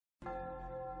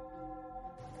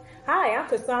Hi, I'm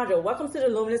Cassandra. Welcome to the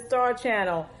Luminous Star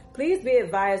channel. Please be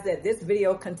advised that this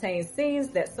video contains scenes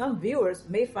that some viewers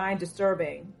may find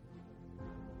disturbing.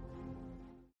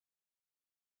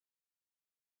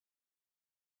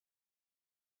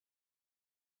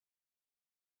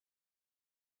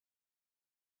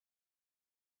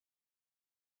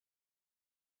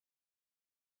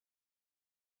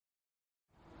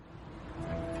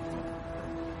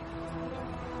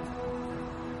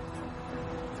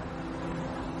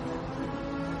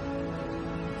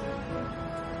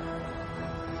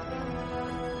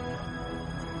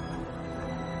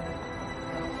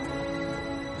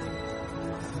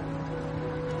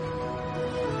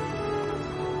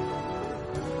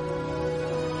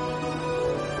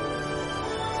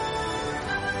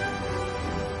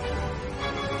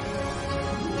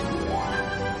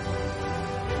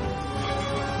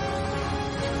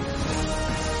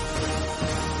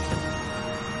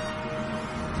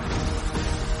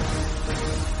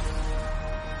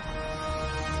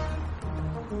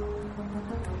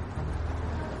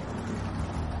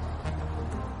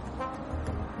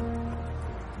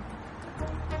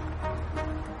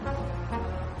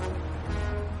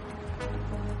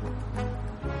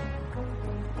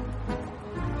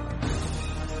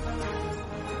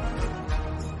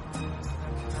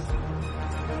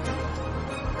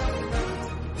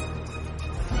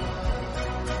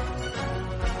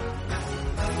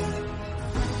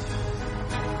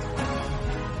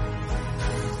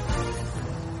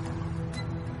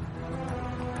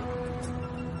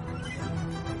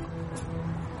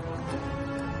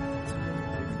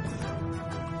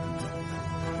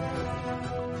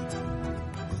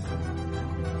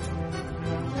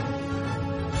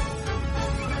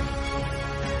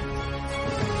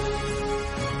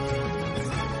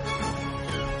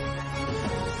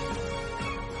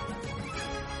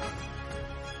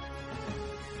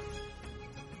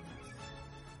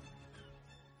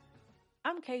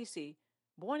 I'm Casey,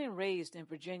 born and raised in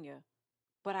Virginia,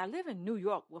 but I live in New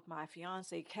York with my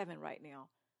fiance Kevin right now.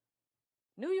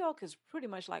 New York is pretty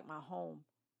much like my home,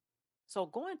 so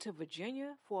going to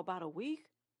Virginia for about a week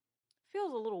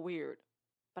feels a little weird,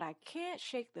 but I can't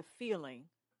shake the feeling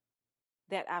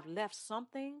that I've left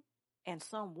something and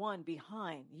someone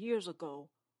behind years ago.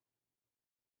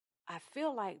 I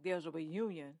feel like there's a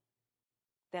reunion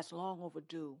that's long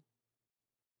overdue.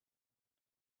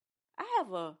 I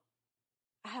have a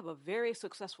I have a very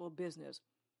successful business.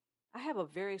 I have a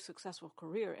very successful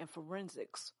career in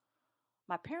forensics.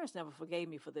 My parents never forgave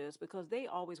me for this because they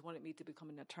always wanted me to become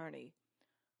an attorney,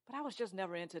 but I was just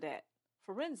never into that.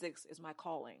 Forensics is my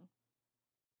calling.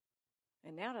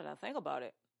 And now that I think about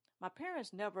it, my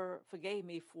parents never forgave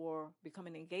me for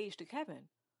becoming engaged to Kevin.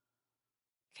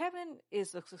 Kevin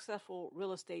is a successful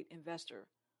real estate investor.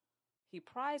 He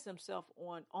prides himself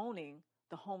on owning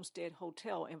the Homestead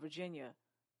Hotel in Virginia.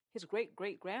 His great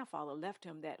great grandfather left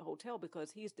him that hotel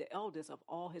because he's the eldest of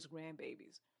all his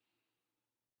grandbabies.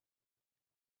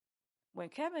 When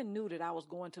Kevin knew that I was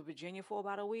going to Virginia for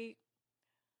about a week,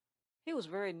 he was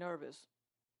very nervous.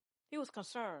 He was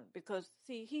concerned because,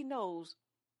 see, he knows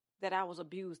that I was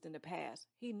abused in the past.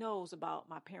 He knows about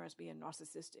my parents being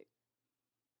narcissistic.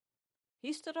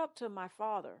 He stood up to my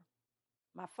father.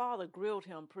 My father grilled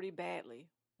him pretty badly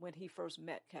when he first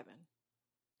met Kevin.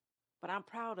 But I'm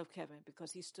proud of Kevin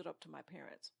because he stood up to my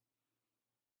parents.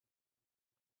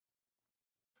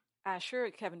 I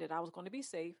assured Kevin that I was going to be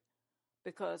safe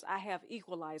because I have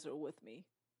Equalizer with me.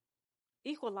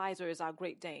 Equalizer is our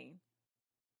Great Dane.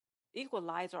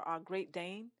 Equalizer, our Great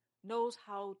Dane, knows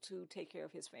how to take care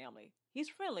of his family. He's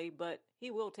friendly, but he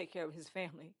will take care of his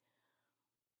family.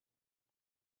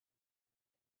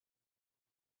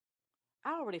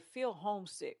 I already feel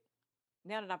homesick.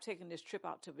 Now that I'm taking this trip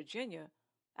out to Virginia,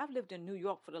 I've lived in New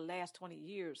York for the last 20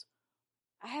 years.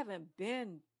 I haven't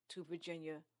been to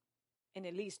Virginia in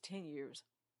at least 10 years.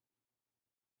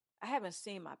 I haven't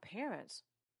seen my parents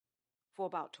for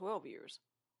about 12 years.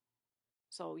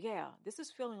 So, yeah, this is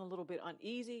feeling a little bit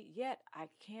uneasy, yet I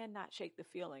cannot shake the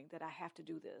feeling that I have to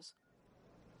do this.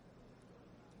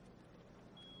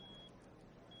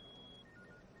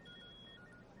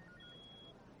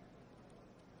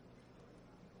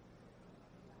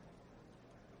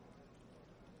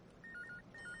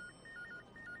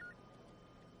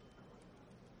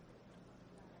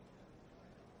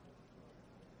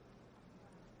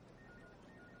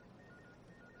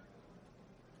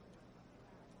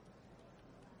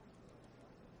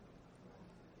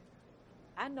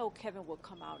 I know Kevin would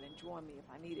come out and join me if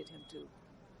I needed him to,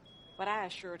 but I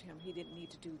assured him he didn't need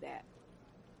to do that.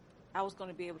 I was going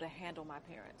to be able to handle my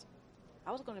parents.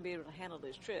 I was going to be able to handle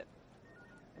this trip.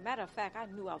 As a matter of fact, I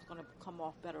knew I was going to come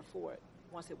off better for it.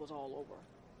 once it was all over.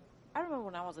 I remember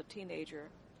when I was a teenager,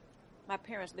 my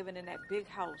parents living in that big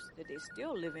house that they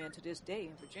still live in to this day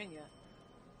in Virginia.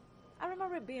 I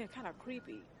remember it being kind of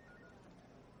creepy.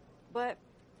 But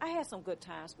I had some good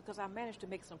times because I managed to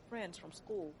make some friends from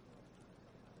school.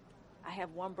 I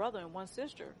have one brother and one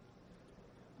sister,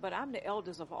 but I'm the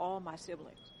eldest of all my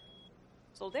siblings.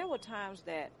 So there were times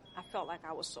that I felt like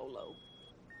I was solo.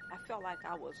 I felt like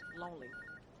I was lonely,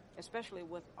 especially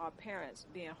with our parents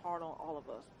being hard on all of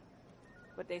us.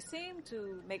 But they seemed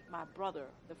to make my brother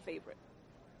the favorite.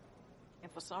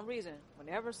 And for some reason,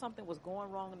 whenever something was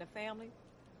going wrong in the family,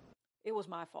 it was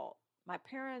my fault. My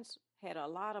parents had a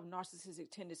lot of narcissistic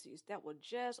tendencies that were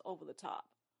just over the top.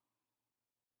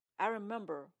 I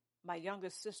remember my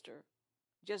youngest sister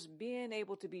just being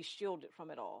able to be shielded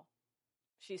from it all.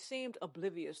 She seemed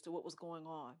oblivious to what was going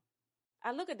on.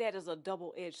 I look at that as a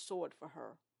double-edged sword for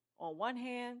her. On one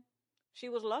hand, she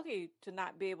was lucky to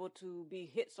not be able to be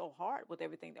hit so hard with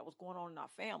everything that was going on in our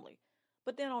family.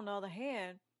 But then on the other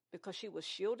hand, because she was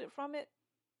shielded from it,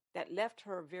 that left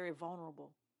her very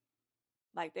vulnerable.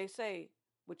 Like they say,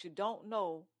 what you don't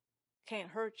know can't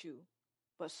hurt you,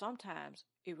 but sometimes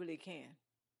it really can.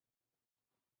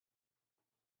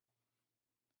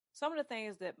 Some of the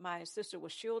things that my sister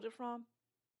was shielded from,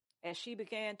 as she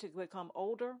began to become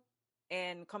older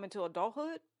and come into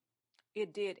adulthood,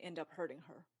 it did end up hurting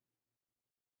her.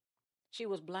 She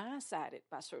was blindsided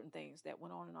by certain things that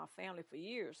went on in our family for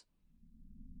years.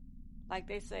 Like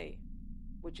they say,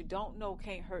 what you don't know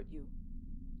can't hurt you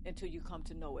until you come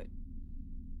to know it.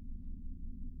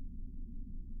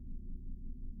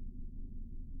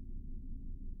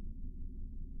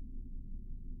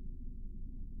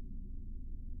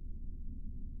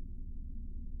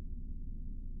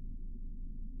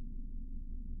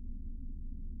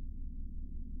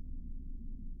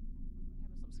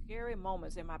 Scary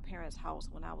moments in my parents' house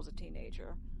when I was a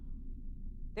teenager.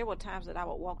 There were times that I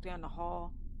would walk down the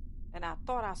hall and I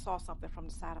thought I saw something from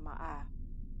the side of my eye.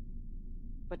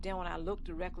 But then when I looked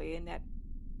directly at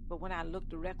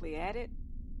it,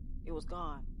 it was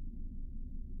gone.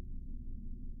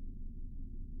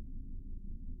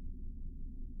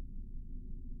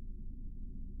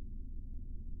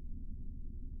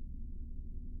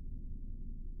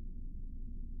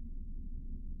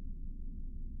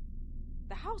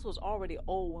 The house was already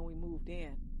old when we moved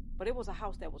in, but it was a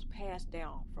house that was passed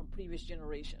down from previous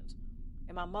generations.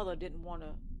 And my mother didn't want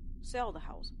to sell the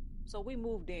house, so we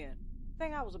moved in. I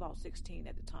think I was about 16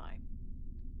 at the time.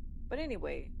 But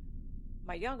anyway,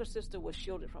 my younger sister was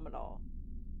shielded from it all.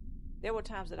 There were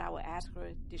times that I would ask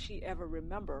her, did she ever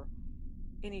remember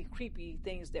any creepy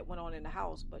things that went on in the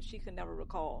house, but she could never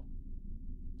recall.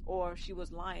 Or she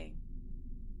was lying.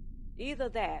 Either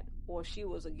that, or she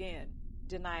was, again,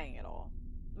 denying it all.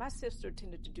 My sister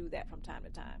tended to do that from time to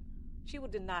time. She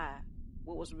would deny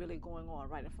what was really going on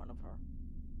right in front of her.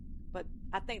 But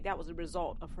I think that was a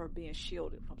result of her being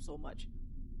shielded from so much.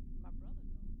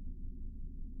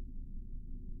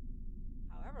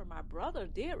 However, my brother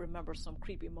did remember some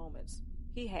creepy moments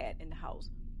he had in the house.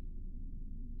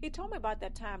 He told me about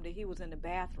that time that he was in the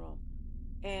bathroom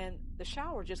and the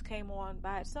shower just came on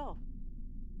by itself.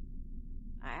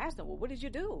 I asked him, well, what did you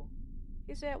do?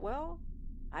 He said, well,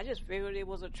 I just figured it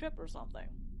was a trip or something.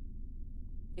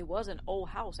 It was an old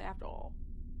house after all.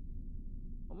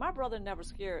 Well, my brother never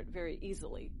scared very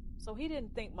easily, so he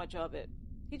didn't think much of it.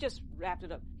 He just wrapped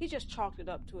it up. He just chalked it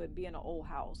up to it being an old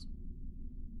house.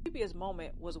 The creepiest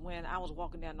moment was when I was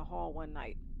walking down the hall one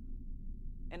night,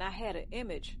 and I had an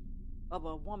image of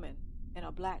a woman in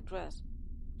a black dress.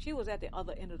 She was at the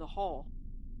other end of the hall.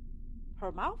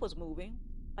 Her mouth was moving,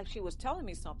 like she was telling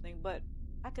me something, but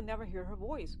I could never hear her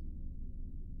voice.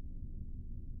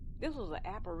 This was an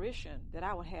apparition that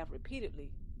I would have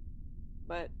repeatedly.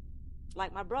 But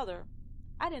like my brother,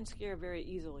 I didn't scare very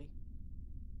easily.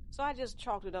 So I just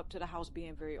chalked it up to the house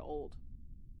being very old.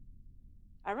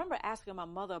 I remember asking my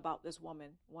mother about this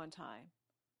woman one time,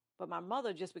 but my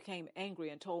mother just became angry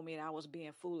and told me that I was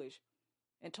being foolish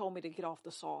and told me to get off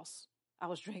the sauce. I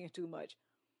was drinking too much.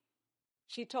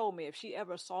 She told me if she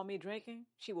ever saw me drinking,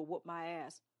 she would whoop my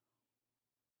ass.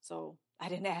 So I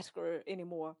didn't ask her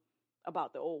anymore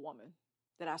about the old woman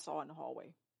that I saw in the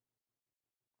hallway.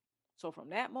 So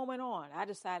from that moment on, I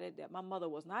decided that my mother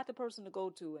was not the person to go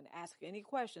to and ask any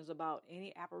questions about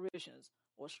any apparitions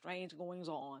or strange goings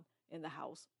on in the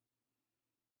house.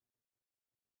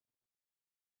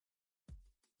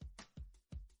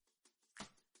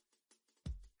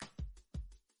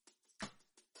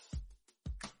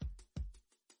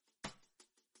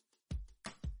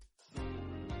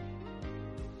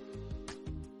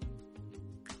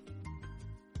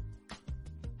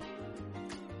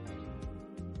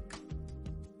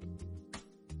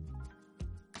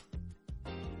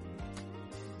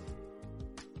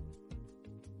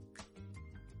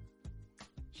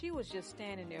 She was just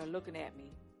standing there looking at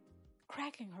me,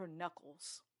 cracking her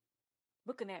knuckles,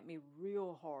 looking at me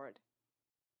real hard,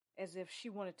 as if she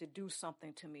wanted to do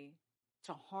something to me,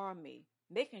 to harm me,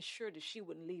 making sure that she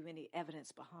wouldn't leave any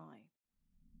evidence behind.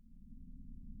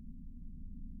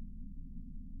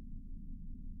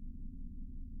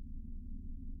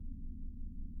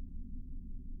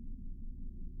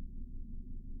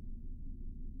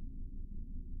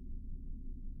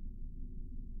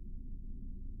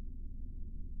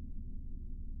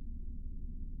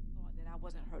 Thought that I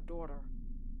wasn't her daughter.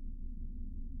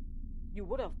 You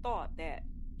would have thought that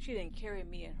she didn't carry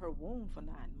me in her womb for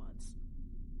 9 months.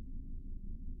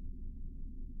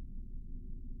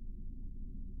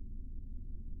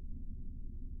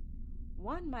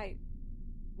 One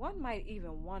might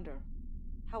even wonder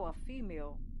how a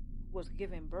female who was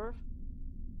giving birth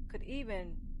could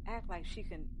even act like she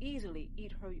can easily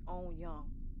eat her own young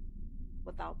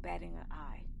without batting an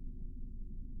eye.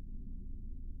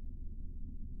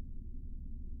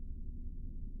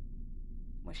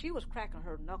 When she was cracking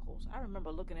her knuckles, I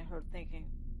remember looking at her thinking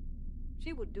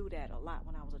she would do that a lot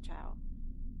when I was a child.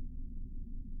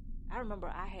 I remember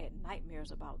I had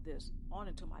nightmares about this on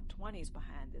into my 20s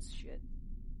behind this shit.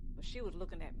 But she was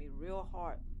looking at me real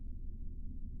hard.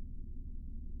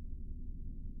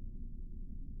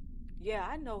 Yeah,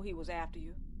 I know he was after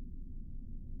you.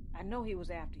 I know he was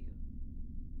after you.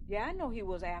 Yeah, I know he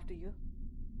was after you.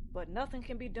 But nothing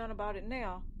can be done about it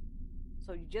now.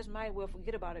 So you just might well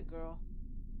forget about it, girl.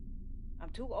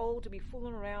 I'm too old to be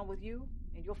fooling around with you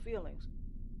and your feelings.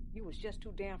 You was just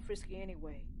too damn frisky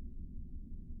anyway.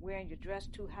 Wearing your dress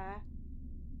too high,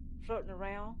 flirting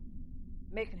around,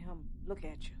 making him look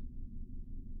at you.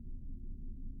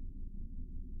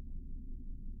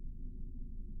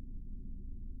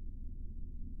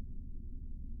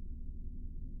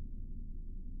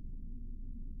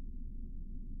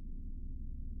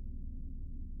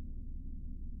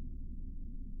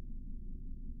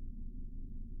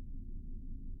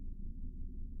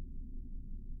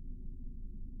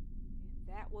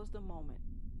 And that was the moment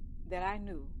that I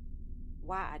knew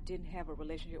why I didn't have a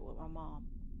relationship with my mom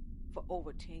for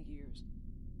over 10 years.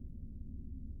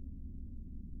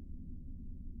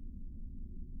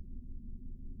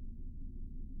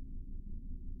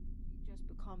 She just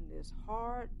become this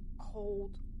hard,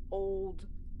 cold, old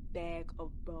bag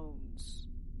of bones.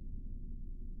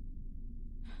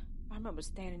 I remember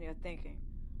standing there thinking,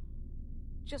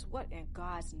 just what in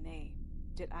God's name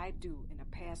did I do in a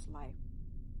past life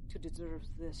to deserve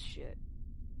this shit?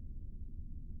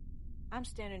 I'm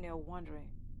standing there wondering.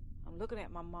 I'm looking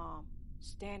at my mom,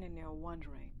 standing there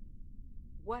wondering,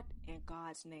 what in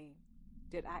God's name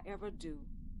did I ever do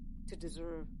to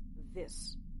deserve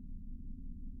this?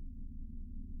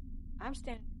 I'm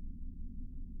standing.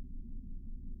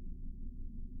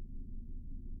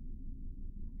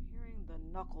 I'm hearing the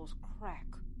knuckles crack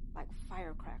like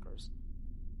firecrackers.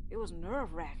 It was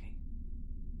nerve-wracking.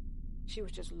 She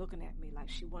was just looking at me like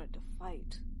she wanted to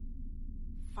fight,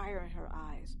 fire in her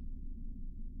eyes.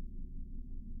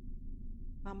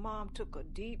 My mom took a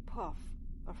deep puff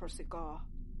of her cigar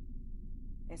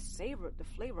and savored the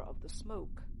flavor of the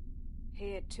smoke,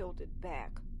 head tilted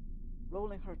back,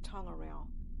 rolling her tongue around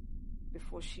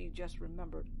before she just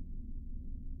remembered,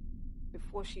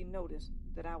 before she noticed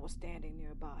that I was standing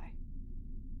nearby.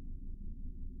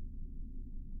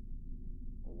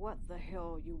 What the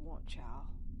hell you want, child?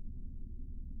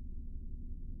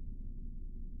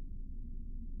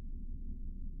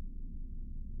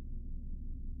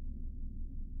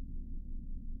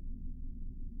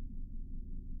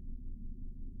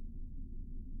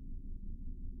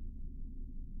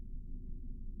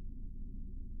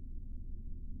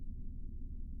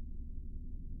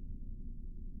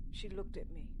 She looked at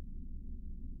me,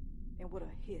 and with a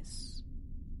hiss,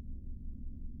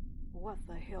 what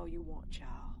the hell you want,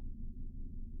 child?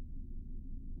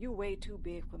 You way too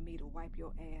big for me to wipe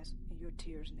your ass and your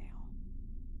tears now.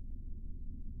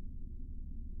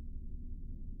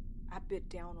 I bit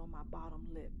down on my bottom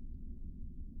lip,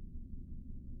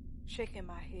 shaking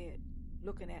my head,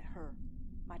 looking at her,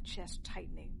 my chest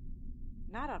tightening,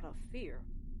 not out of fear,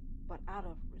 but out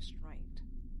of restraint.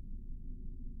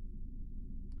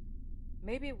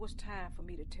 Maybe it was time for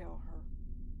me to tell her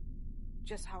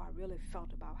just how I really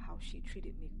felt about how she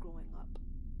treated me growing up.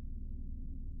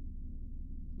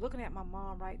 Looking at my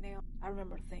mom right now, I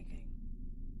remember thinking,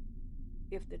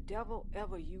 if the devil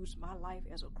ever used my life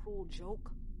as a cruel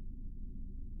joke,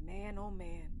 man, oh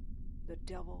man, the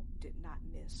devil did not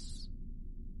miss.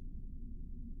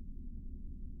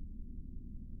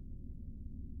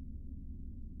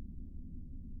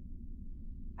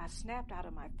 I snapped out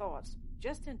of my thoughts,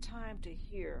 just in time to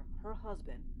hear her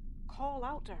husband call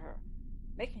out to her,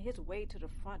 making his way to the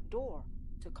front door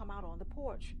to come out on the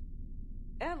porch.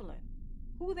 "Evelyn,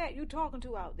 who that you talking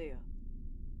to out there?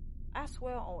 I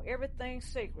swear on everything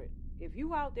sacred, if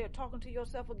you out there talking to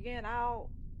yourself again, I'll..."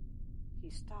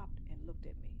 He stopped and looked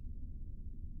at me.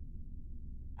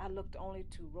 I looked only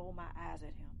to roll my eyes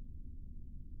at him,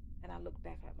 and I looked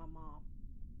back at my mom.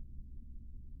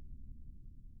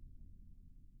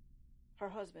 Her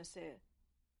husband said,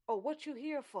 "Oh, what you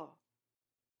here for?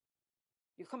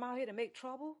 You come out here to make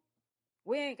trouble?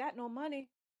 We ain't got no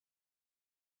money.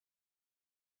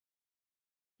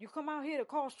 You come out here to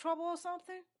cause trouble or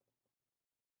something?"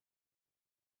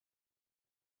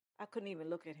 I couldn't even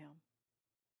look at him.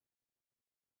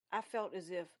 I felt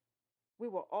as if we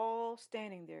were all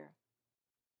standing there.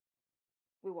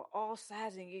 We were all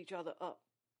sizing each other up.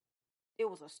 It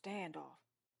was a standoff,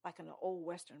 like in an old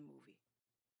Western movie.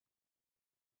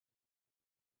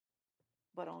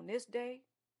 But on this day,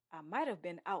 I might have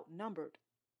been outnumbered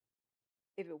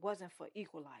if it wasn't for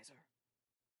Equalizer.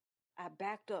 I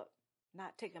backed up,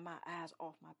 not taking my eyes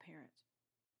off my parents.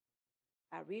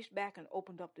 I reached back and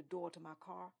opened up the door to my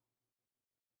car,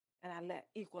 and I let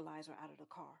Equalizer out of the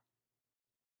car.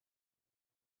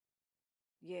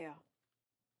 Yeah,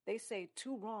 they say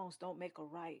two wrongs don't make a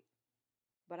right,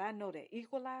 but I know that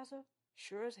Equalizer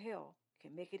sure as hell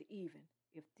can make it even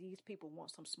if these people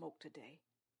want some smoke today.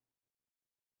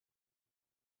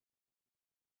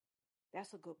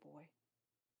 That's a good boy.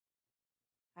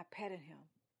 I patted him,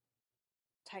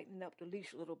 tightening up the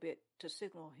leash a little bit to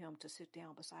signal him to sit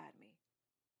down beside me.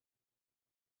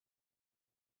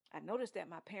 I noticed that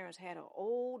my parents had an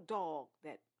old dog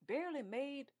that barely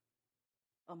made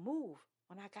a move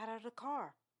when I got out of the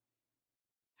car.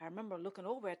 I remember looking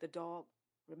over at the dog,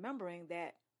 remembering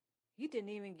that he didn't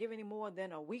even give any more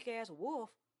than a weak-ass wolf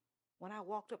when I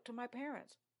walked up to my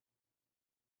parents.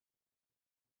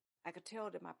 I could tell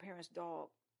that my parents' dog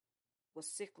was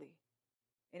sickly,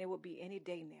 and it would be any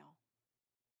day now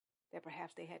that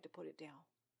perhaps they had to put it down.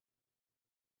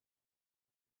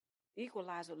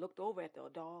 Equalizer looked over at the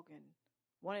dog and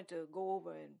wanted to go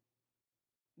over and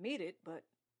meet it, but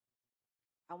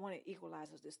I wanted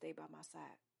Equalizer to stay by my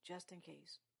side, just in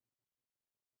case.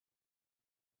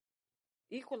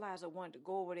 Equalizer wanted to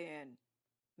go over there and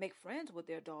make friends with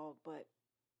their dog, but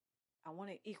I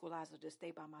wanted Equalizer to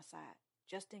stay by my side,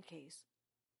 just in case.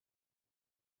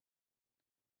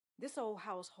 This old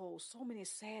house holds so many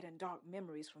sad and dark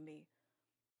memories for me,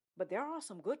 but there are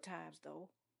some good times, though.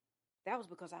 That was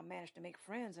because I managed to make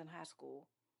friends in high school.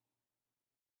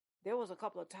 There was a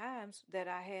couple of times that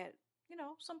I had,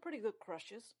 some pretty good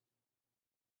crushes.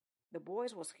 The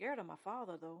boys were scared of my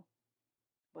father, though,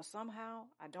 but somehow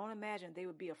I don't imagine they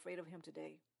would be afraid of him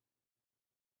today.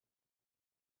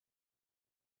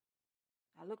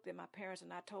 I looked at my parents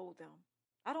and I told them,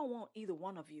 "I don't want either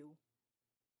one of you.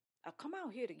 I come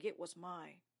out here to get what's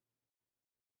mine,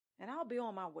 and I'll be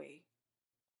on my way."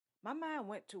 My mind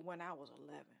went to when I was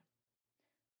 11.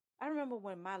 I remember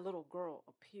when my little girl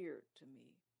appeared to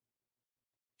me.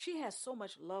 She has so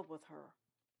much love with her.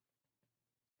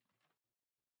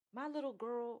 My little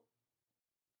girl,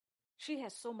 she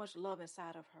has so much love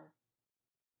inside of her.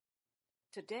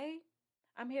 Today,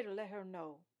 I'm here to let her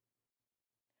know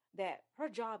that her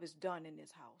job is done in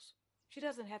this house. She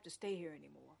doesn't have to stay here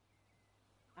anymore.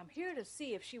 I'm here to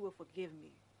see if she will forgive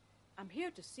me. I'm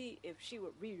here to see if she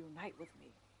would reunite with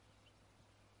me.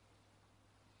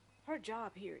 Her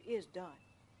job here is done.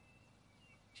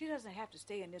 She doesn't have to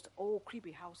stay in this old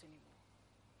creepy house anymore.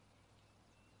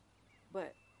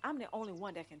 But I'm the only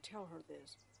one that can tell her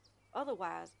this.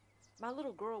 Otherwise, my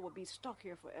little girl would be stuck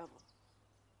here forever.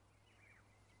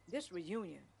 This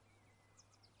reunion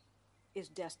is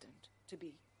destined to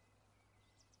be.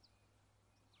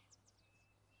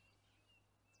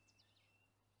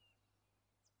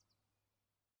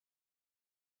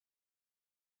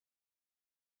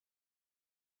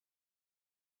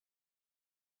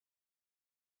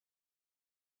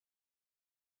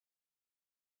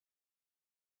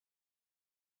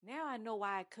 Now I know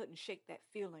why I couldn't shake that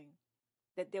feeling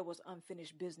that there was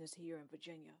unfinished business here in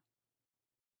Virginia.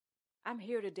 I'm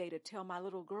here today to tell my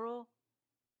little girl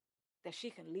that she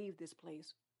can leave this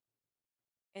place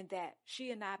and that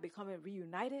she and I becoming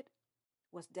reunited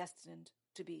was destined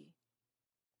to be.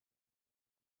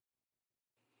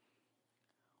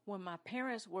 When my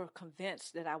parents were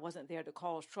convinced that I wasn't there to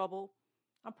cause trouble,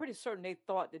 I'm pretty certain they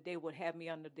thought that they would have me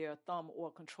under their thumb or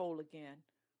control again,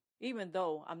 even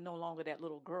though I'm no longer that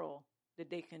little girl that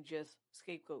they can just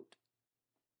scapegoat.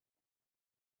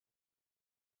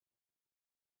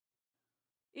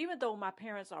 Even though my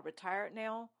parents are retired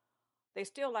now, They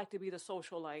still like to be the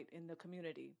socialite in the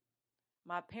community.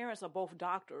 My parents are both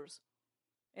doctors,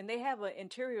 and they have an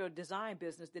interior design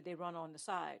business that they run on the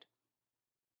side.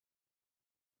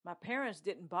 My parents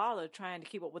didn't bother trying to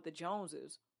keep up with the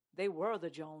Joneses. They were the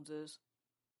Joneses.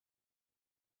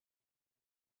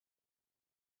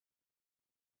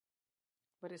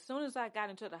 But as soon as I got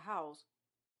into the house,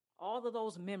 all of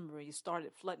those memories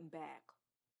started flooding back.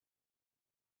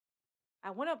 I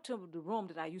went up to the room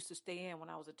that I used to stay in when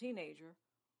I was a teenager,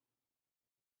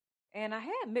 and I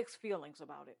had mixed feelings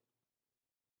about it.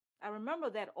 I remember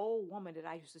that old woman that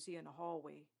I used to see in the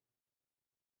hallway.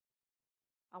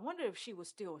 I wondered if she was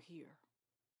still here.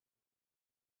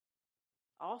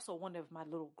 I also wondered if my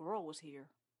little girl was here.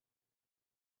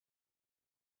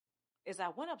 As I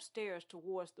went upstairs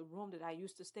towards the room that I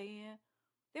used to stay in,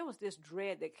 there was this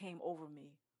dread that came over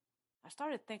me. I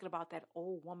started thinking about that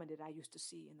old woman that I used to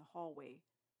see in the hallway.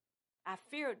 I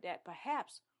feared that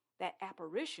perhaps that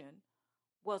apparition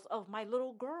was of my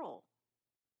little girl,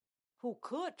 who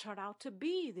could turn out to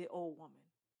be the old woman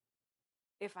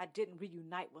if I didn't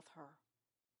reunite with her.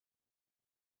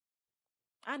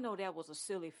 I know that was a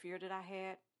silly fear that I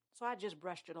had, so I just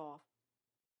brushed it off.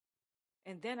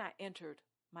 And then I entered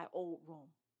my old room.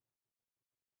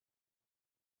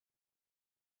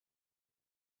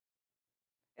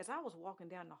 As I was walking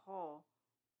down the hall,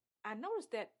 I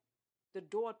noticed that the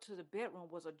door to the bedroom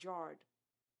was ajar.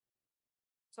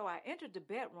 So I entered the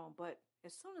bedroom, but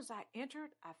as soon as I entered,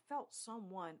 I felt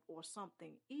someone or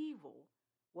something evil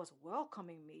was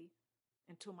welcoming me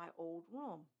into my old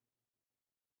room.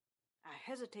 I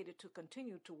hesitated to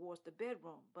continue towards the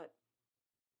bedroom, but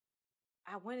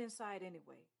I went inside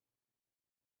anyway.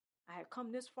 I had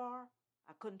come this far,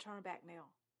 I couldn't turn back now.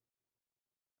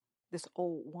 This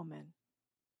old woman.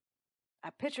 I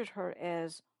pictured her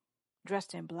as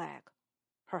dressed in black.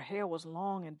 Her hair was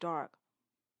long and dark.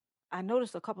 I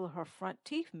noticed a couple of her front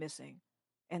teeth missing,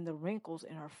 and the wrinkles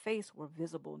in her face were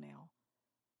visible now.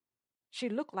 She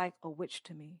looked like a witch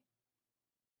to me.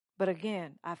 But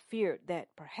again, I feared that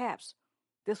perhaps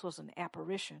this was an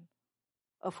apparition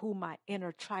of who my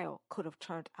inner child could have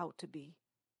turned out to be.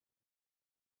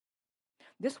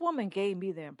 This woman gave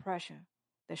me the impression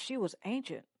that she was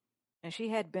ancient and she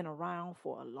had been around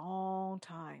for a long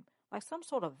time, like some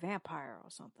sort of vampire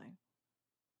or something.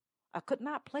 I could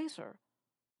not place her,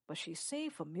 but she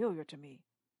seemed familiar to me.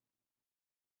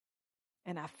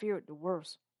 And I feared the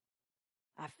worst.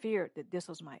 I feared that this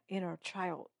was my inner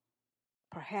child,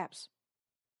 perhaps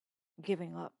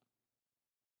giving up.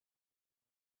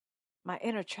 My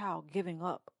inner child giving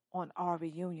up on our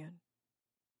reunion.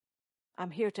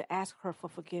 I'm here to ask her for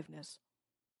forgiveness,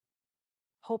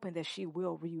 hoping that she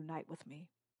will reunite with me.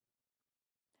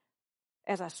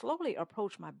 As I slowly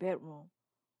approached my bedroom,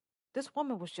 this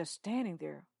woman was just standing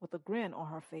there with a grin on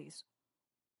her face.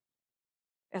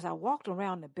 As I walked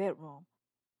around the bedroom,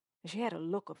 she had a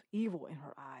look of evil in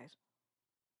her eyes.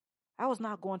 I was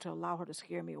not going to allow her to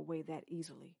scare me away that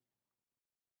easily.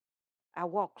 I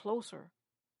walked closer,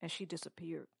 and she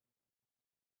disappeared.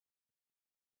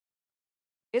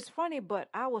 It's funny, but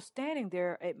I was standing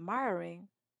there admiring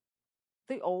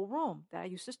the old room that I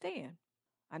used to stay in.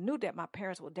 I knew that my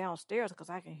parents were downstairs because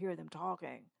I can hear them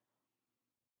talking.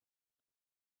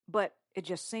 But it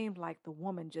just seemed like the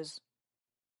woman just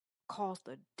caused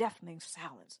a deafening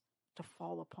silence to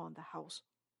fall upon the house.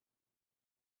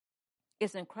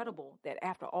 It's incredible that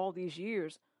after all these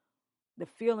years, the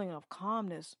feeling of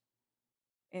calmness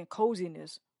and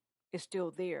coziness is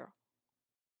still there.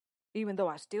 Even though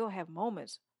I still have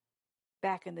moments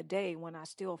back in the day when I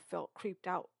still felt creeped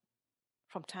out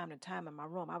from time to time in my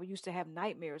room. I used to have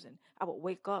nightmares, and I would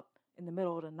wake up in the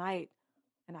middle of the night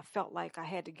and I felt like I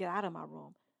had to get out of my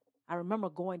room. I remember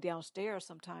going downstairs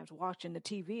sometimes watching the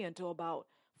TV until about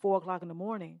 4 o'clock in the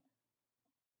morning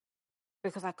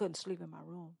because I couldn't sleep in my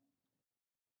room.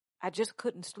 I just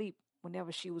couldn't sleep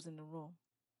whenever she was in the room.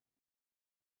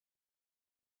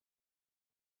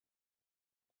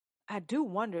 I do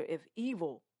wonder if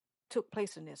evil took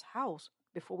place in this house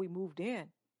before we moved in.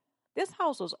 This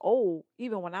house was old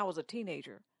even when I was a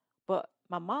teenager, but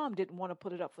my mom didn't want to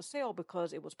put it up for sale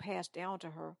because it was passed down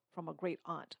to her from a great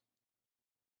aunt.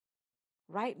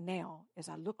 Right now, as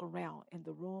I look around in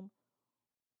the room,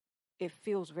 it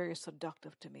feels very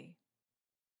seductive to me.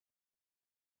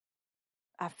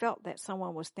 I felt that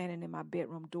someone was standing in my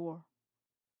bedroom door,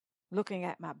 looking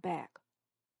at my back.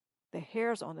 The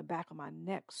hairs on the back of my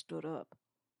neck stood up.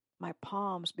 My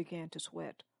palms began to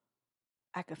sweat.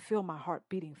 I could feel my heart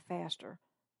beating faster.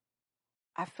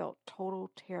 I felt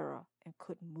total terror and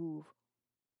couldn't move.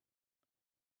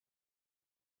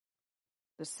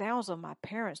 The sounds of my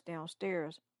parents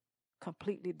downstairs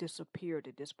completely disappeared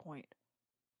at this point.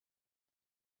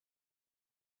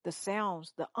 The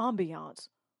sounds, the ambiance,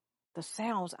 the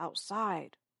sounds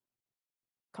outside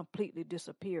completely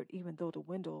disappeared, even though the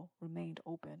window remained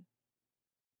open.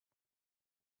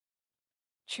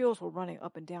 Chills were running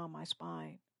up and down my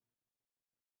spine.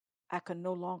 I could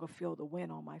no longer feel the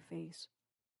wind on my face.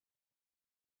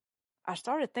 I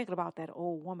started thinking about that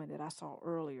old woman that I saw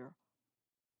earlier.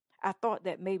 I thought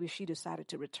that maybe she decided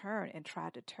to return and try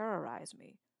to terrorize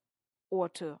me or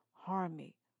to harm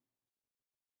me.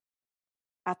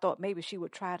 I thought maybe she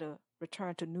would try to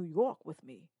return to New York with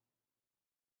me.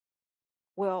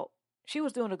 Well, she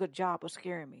was doing a good job of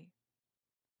scaring me.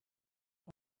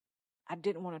 I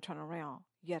didn't want to turn around,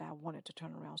 yet I wanted to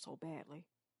turn around so badly.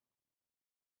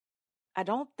 I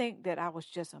don't think that I was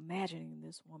just imagining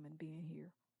this woman being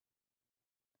here.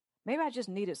 Maybe I just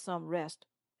needed some rest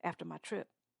after my trip.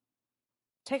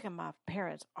 Taking my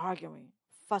parents arguing,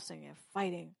 fussing, and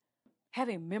fighting,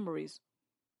 having memories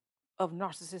of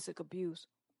narcissistic abuse,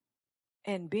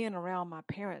 and being around my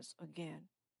parents again,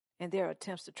 and their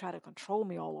attempts to try to control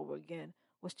me all over again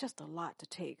was just a lot to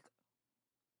take.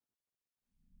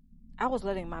 I was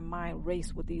letting my mind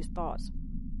race with these thoughts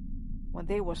when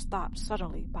they were stopped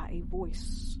suddenly by a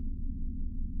voice.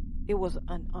 It was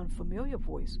an unfamiliar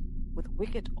voice with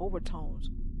wicked overtones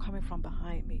coming from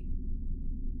behind me.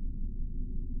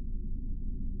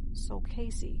 "So,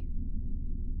 Casey,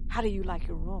 how do you like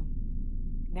your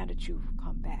room now that you've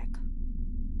come back?"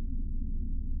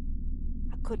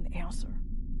 I couldn't answer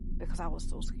because I was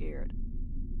so scared.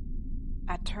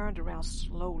 I turned around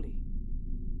slowly.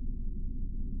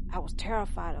 I was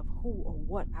terrified of who or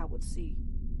what I would see.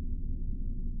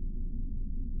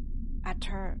 I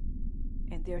turned,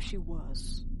 and there she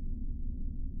was,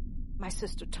 my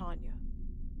sister Tanya.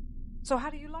 "So how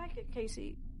do you like it,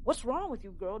 Casey? What's wrong with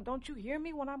you, girl? Don't you hear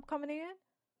me when I'm coming in?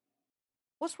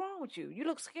 What's wrong with you? You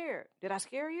look scared. Did I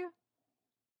scare you?"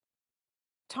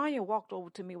 Tanya walked over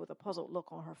to me with a puzzled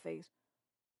look on her face.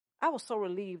 I was so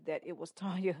relieved that it was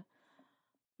Tanya.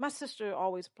 My sister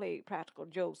always played practical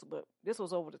jokes, but this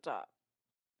was over the top.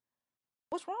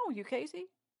 "What's wrong with you, Casey?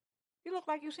 You look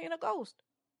like you've seen a ghost."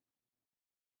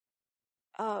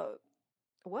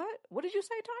 What? What did you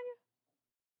say, Tanya?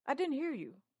 I didn't hear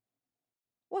you.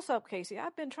 "What's up, Casey?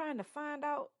 I've been trying to find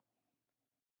out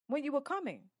when you were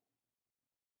coming.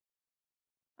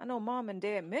 I know Mom and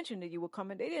Dad mentioned that you were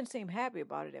coming. They didn't seem happy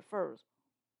about it at first."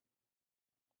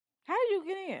 "How did you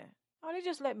get in?" "Oh, they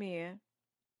just let me in.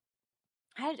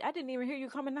 I didn't even hear you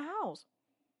come in the house."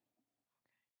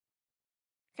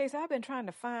 "Casey, I've been trying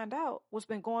to find out what's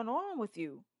been going on with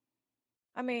you.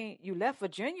 I mean, you left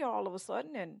Virginia all of a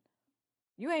sudden, and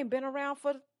you ain't been around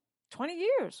for 20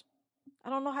 years. I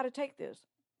don't know how to take this."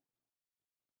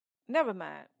 "Never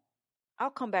mind.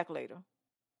 I'll come back later."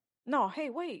 "No, hey,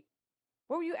 wait.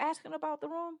 What were you asking about the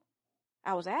room?"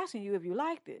 "I was asking you if you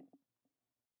liked it."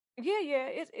 Yeah,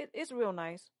 it's real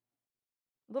nice.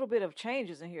 A little bit of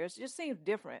changes in here. It just seems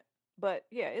different. But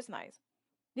yeah, it's nice."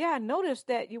 "Yeah, I noticed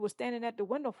that you were standing at the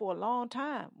window for a long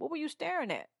time. What were you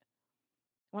staring at?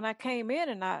 When I came in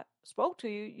and I spoke to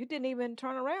you, you didn't even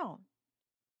turn around."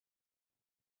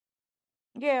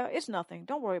 "Yeah, it's nothing.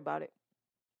 Don't worry about it.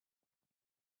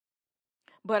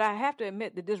 But I have to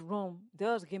admit that this room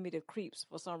does give me the creeps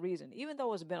for some reason, even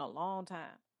though it's been a long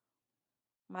time."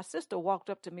 My sister walked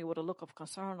up to me with a look of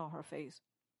concern on her face.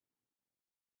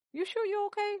 "You sure you're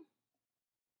okay?"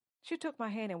 She took my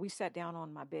hand and we sat down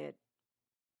on my bed.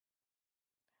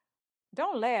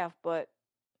 Don't laugh, but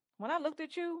when I looked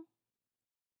at you,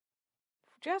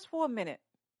 just for a minute,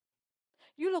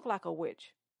 you look like a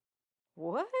witch."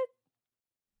 "What?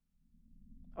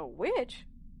 A witch?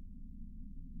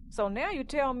 So now you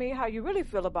tell me how you really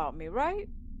feel about me, right?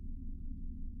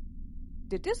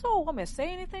 Did this old woman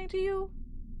say anything to you?"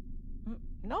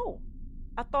 "No.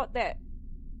 I thought that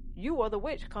you or the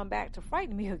witch come back to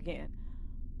frighten me again.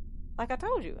 Like I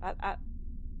told you,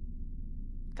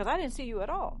 because I didn't see you at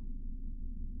all.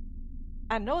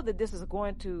 I know that this is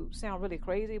going to sound really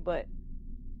crazy, but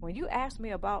when you asked me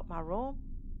about my room,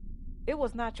 it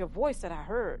was not your voice that I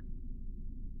heard.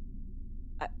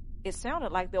 It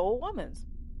sounded like the old woman's."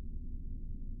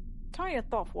 Tanya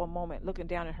thought for a moment, looking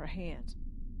down at her hands.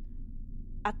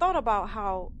 I thought about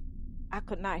how I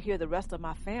could not hear the rest of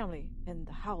my family in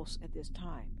the house at this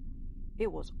time.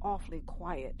 It was awfully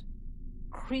quiet,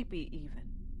 creepy even.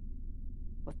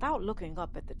 Without looking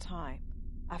up at the time,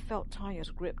 I felt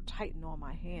Tanya's grip tighten on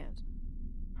my hands.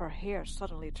 Her hair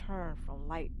suddenly turned from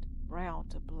light brown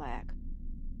to black,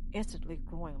 instantly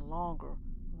growing longer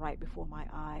right before my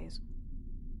eyes.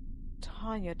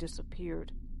 Tanya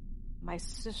disappeared. My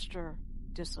sister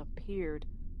disappeared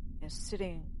and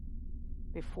sitting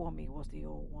before me was the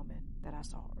old woman that I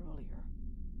saw earlier.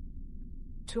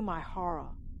 To my horror,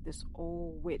 this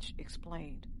old witch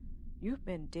explained, "You've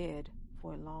been dead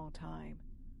for a long time.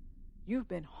 You've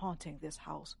been haunting this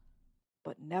house,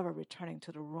 but never returning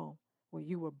to the room where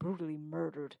you were brutally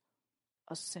murdered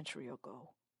a century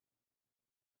ago.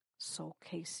 So,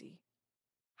 Casey,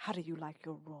 how do you like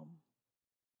your room?"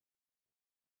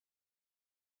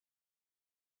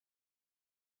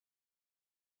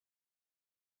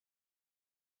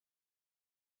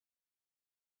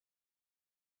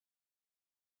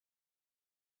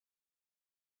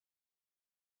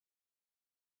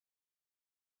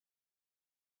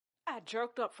 I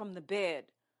jerked up from the bed.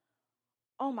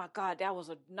 Oh my God, that was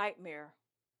a nightmare.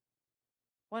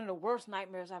 One of the worst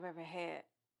nightmares I've ever had.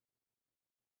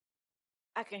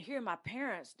 I can hear my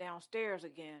parents downstairs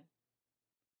again.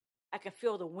 I can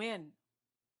feel the wind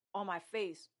on my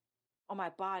face, on my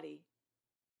body.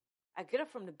 I get up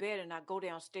from the bed and I go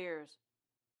downstairs.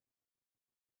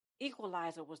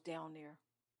 Equalizer was down there.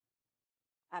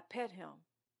 I pet him,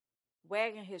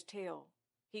 wagging his tail.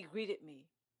 He greeted me.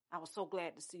 I was so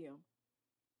glad to see him.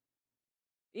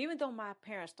 Even though my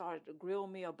parents started to grill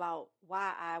me about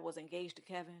why I was engaged to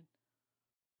Kevin,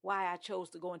 why I chose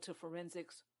to go into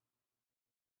forensics,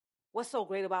 what's so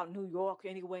great about New York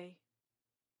anyway?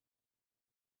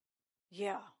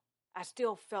 Yeah, I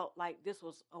still felt like this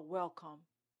was a welcome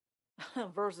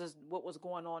versus what was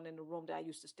going on in the room that I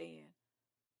used to stay in.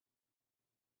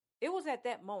 It was at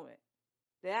that moment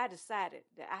that I decided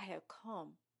that I had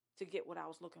come to get what I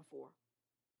was looking for.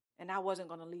 And I wasn't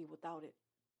going to leave without it.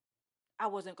 I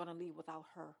wasn't going to leave without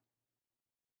her.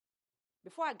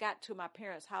 Before I got to my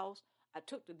parents' house, I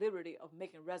took the liberty of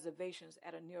making reservations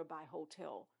at a nearby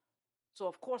hotel. So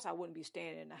of course I wouldn't be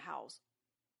staying in the house.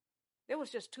 There was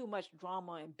just too much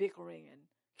drama and bickering and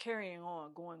carrying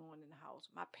on going on in the house.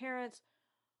 My parents,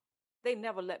 they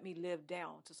never let me live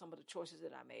down to some of the choices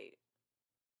that I made.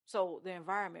 So the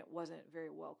environment wasn't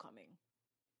very welcoming.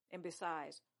 And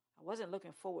besides, I wasn't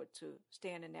looking forward to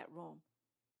staying in that room,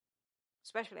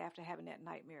 especially after having that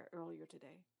nightmare earlier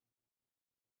today.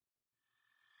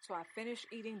 So I finished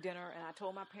eating dinner and I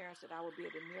told my parents that I would be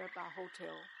at a nearby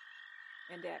hotel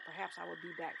and that perhaps I would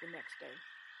be back the next day.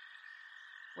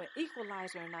 When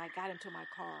Equalizer and I got into my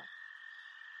car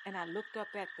and I looked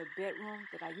up at the bedroom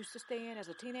that I used to stay in as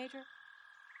a teenager,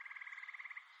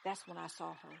 that's when I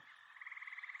saw her.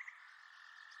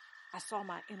 I saw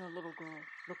my inner little girl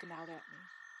looking out at me.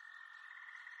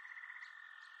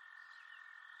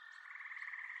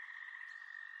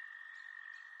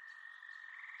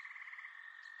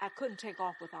 I couldn't take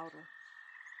off without her.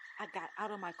 I got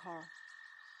out of my car,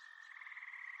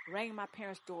 rang my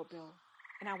parents' doorbell,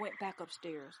 and I went back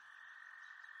upstairs.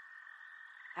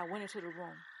 I went into the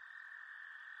room.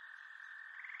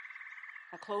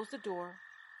 I closed the door,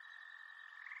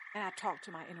 and I talked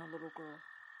to my inner little girl.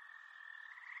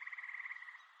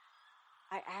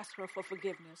 I asked her for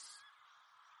forgiveness.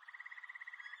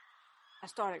 I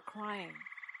started crying.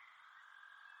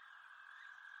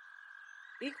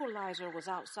 Equalizer was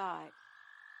outside.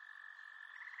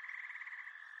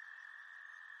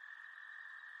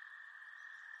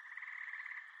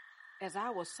 As I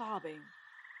was sobbing,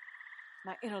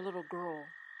 my inner little girl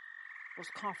was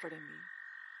comforting me.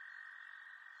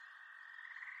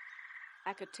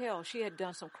 I could tell she had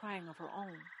done some crying of her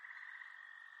own,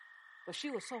 but she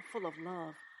was so full of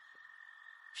love.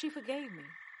 She forgave me.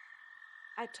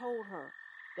 I told her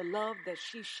the love that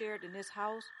she shared in this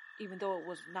house, even though it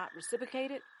was not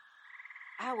reciprocated,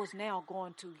 I was now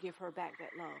going to give her back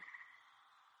that love.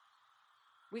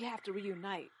 We have to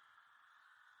reunite.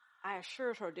 I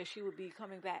assured her that she would be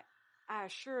coming back. I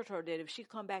assured her that if she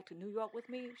come back to New York with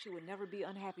me, she would never be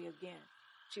unhappy again.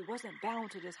 She wasn't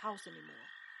bound to this house anymore.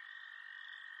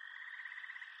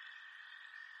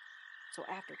 So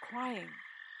after crying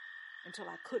until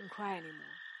I couldn't cry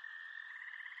anymore,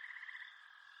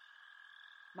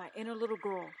 my inner little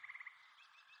girl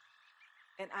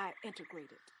and I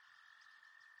integrated.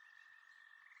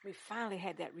 We finally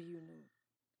had that reunion.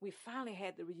 We finally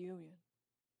had the reunion.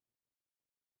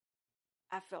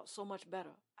 I felt so much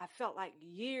better. I felt like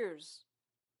years.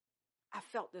 I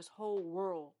felt this whole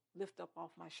world lift up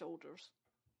off my shoulders.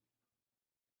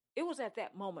 It was at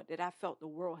that moment that I felt the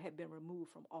world had been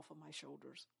removed from off of my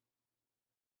shoulders.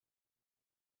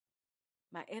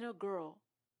 My inner girl,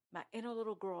 my inner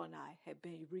little girl and I had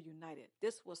been reunited.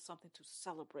 This was something to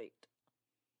celebrate.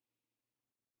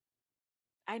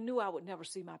 I knew I would never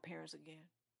see my parents again.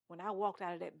 When I walked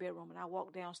out of that bedroom and I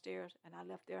walked downstairs and I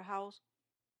left their house,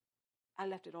 I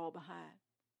left it all behind.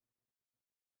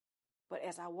 But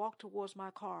as I walked towards my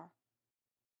car,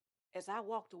 As I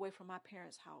walked away from my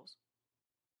parents' house,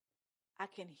 I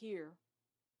can hear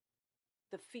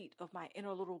the feet of my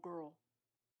inner little girl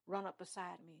run up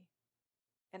beside me,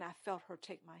 and I felt her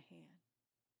take my hand.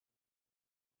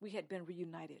 We had been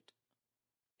reunited,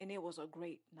 and it was a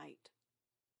great night.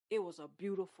 It was a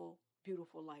beautiful,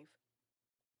 beautiful life.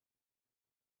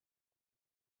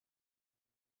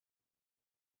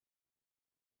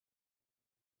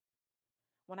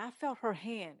 When I felt her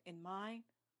hand in mine,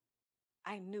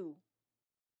 I knew,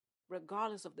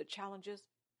 regardless of the challenges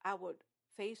I would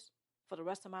face for the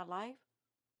rest of my life,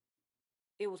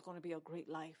 it was going to be a great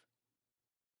life.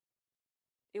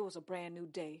 It was a brand new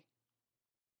day.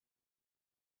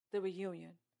 The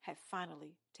reunion had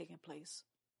finally taken place.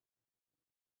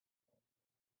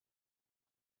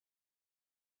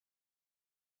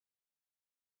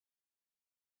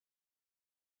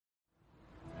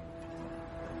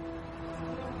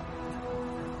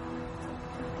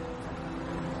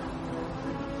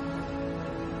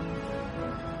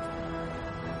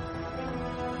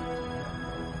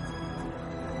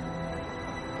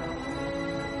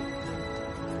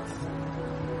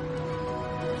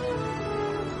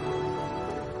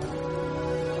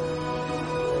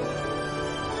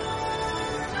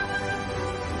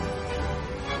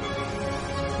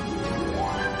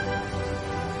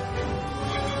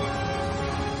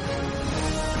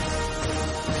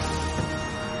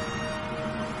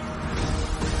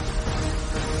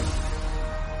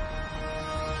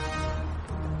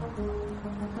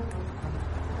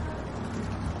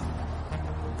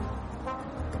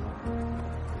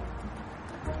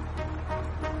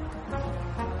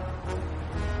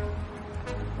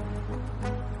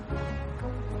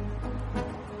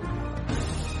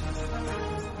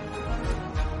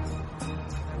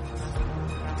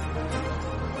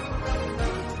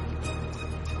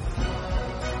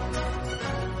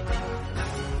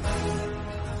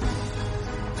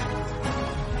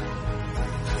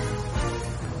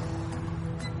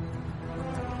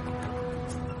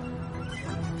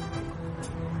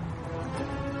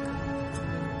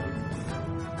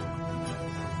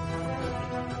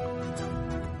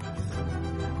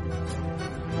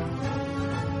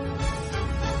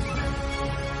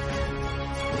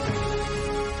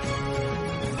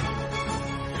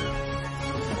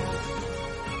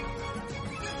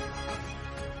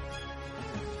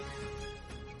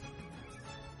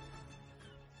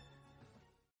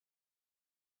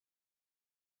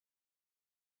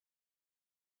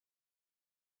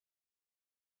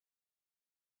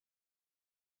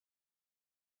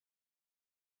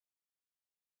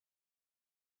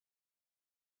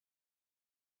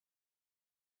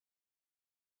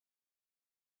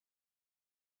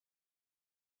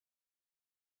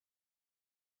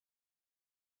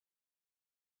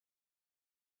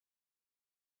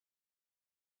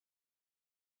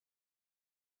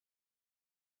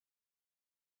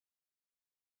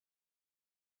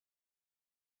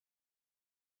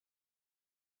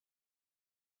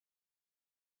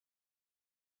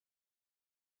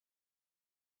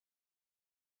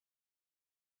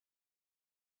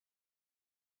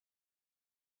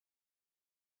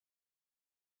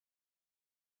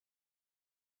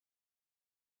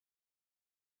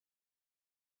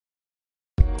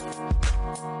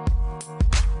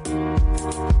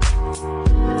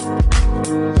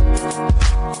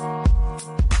 Thank you.